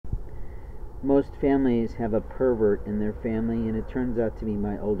Most families have a pervert in their family, and it turns out to be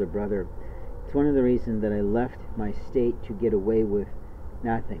my older brother. It's one of the reasons that I left my state to get away with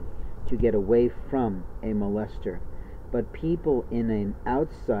nothing, to get away from a molester. But people in an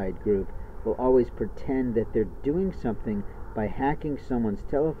outside group will always pretend that they're doing something by hacking someone's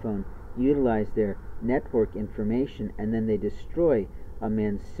telephone, utilize their network information, and then they destroy a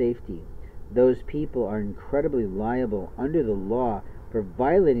man's safety. Those people are incredibly liable under the law for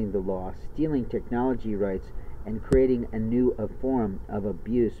violating the law, stealing technology rights, and creating a new form of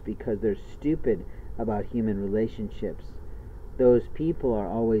abuse because they're stupid about human relationships. Those people are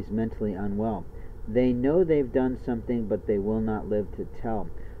always mentally unwell. They know they've done something, but they will not live to tell.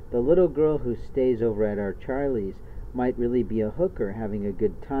 The little girl who stays over at our Charlie's might really be a hooker having a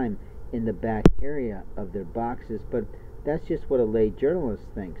good time in the back area of their boxes, but that's just what a lay journalist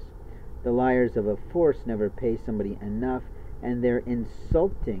thinks. The liars of a force never pay somebody enough, and they're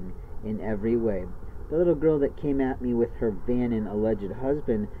insulting in every way. The little girl that came at me with her Vannon alleged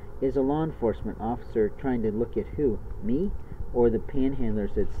husband is a law enforcement officer trying to look at who? Me? Or the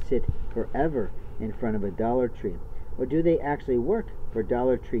panhandlers that sit forever in front of a Dollar Tree? Or do they actually work for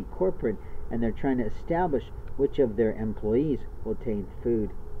Dollar Tree Corporate and they're trying to establish which of their employees will take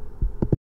food